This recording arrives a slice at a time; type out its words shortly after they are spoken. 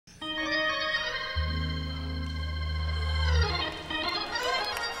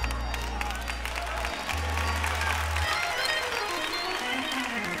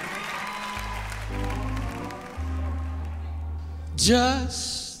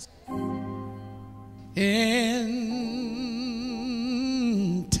just in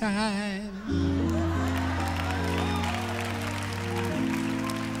time.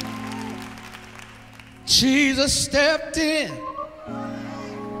 Jesus stepped in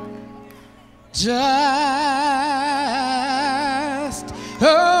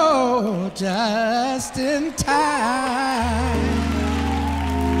just in time.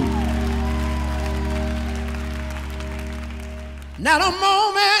 Not a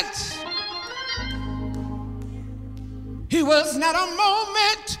moment, he was not a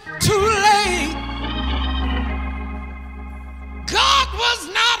moment too late. God was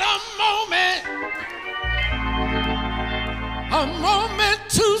not a moment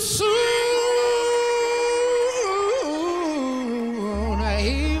too soon.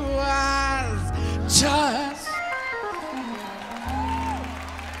 He was just,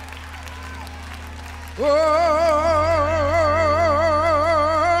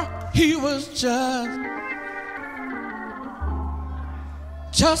 he was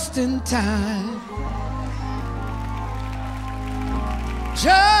just in time.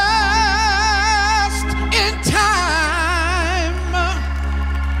 Just in time.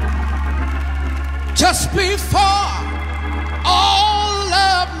 Just before all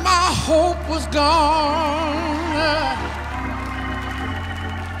of my hope was gone.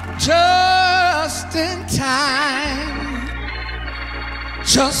 Just in time.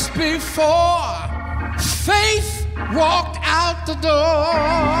 Just before faith walked out the door.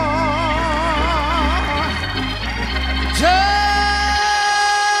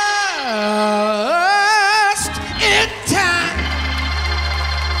 Just in time.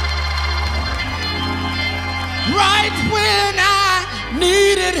 Right when I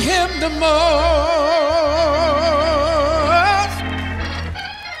needed him the most.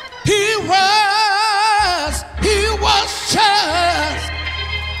 He was just.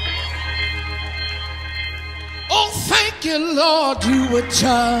 Oh, thank you, Lord, you were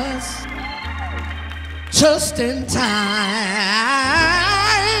just in time.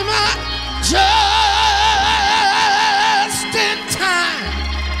 Just in time.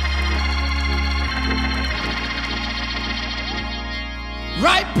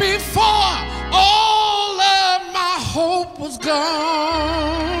 Right before all of my hope was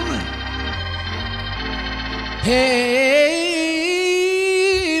gone. He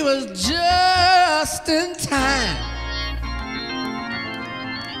was just in time.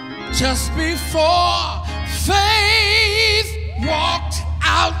 Just before faith walked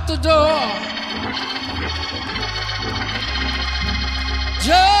out the door.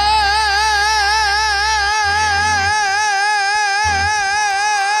 Just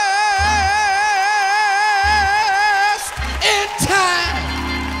in time.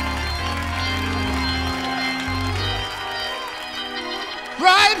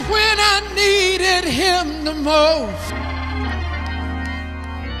 Right when I needed him the most.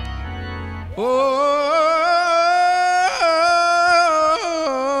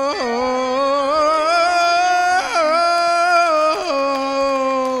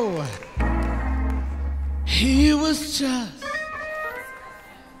 Oh, he was just.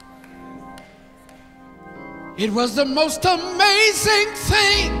 It was the most amazing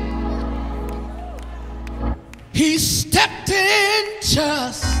thing. He stepped in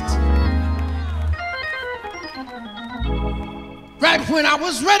just. Right when I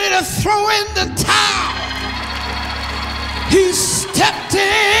was ready to throw in the towel, he stepped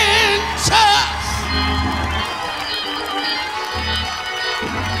in just.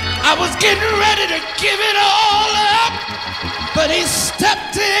 I was getting ready to give it all up, but he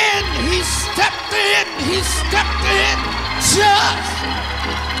stepped in, he stepped in, he stepped in just.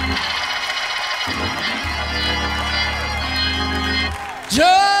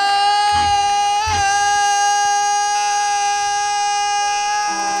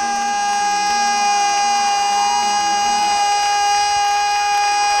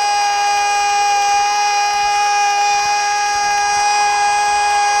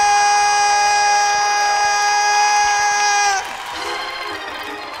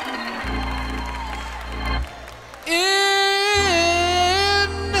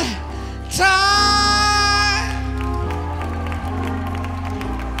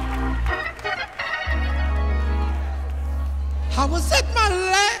 I was at my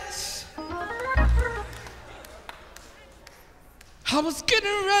last. I was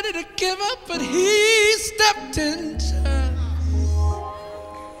getting ready to give up, but he stepped in.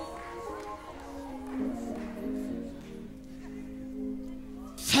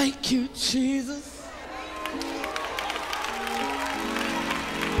 Thank you, Jesus.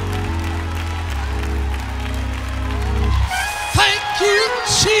 Thank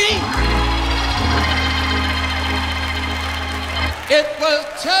It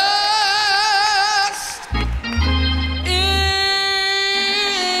was just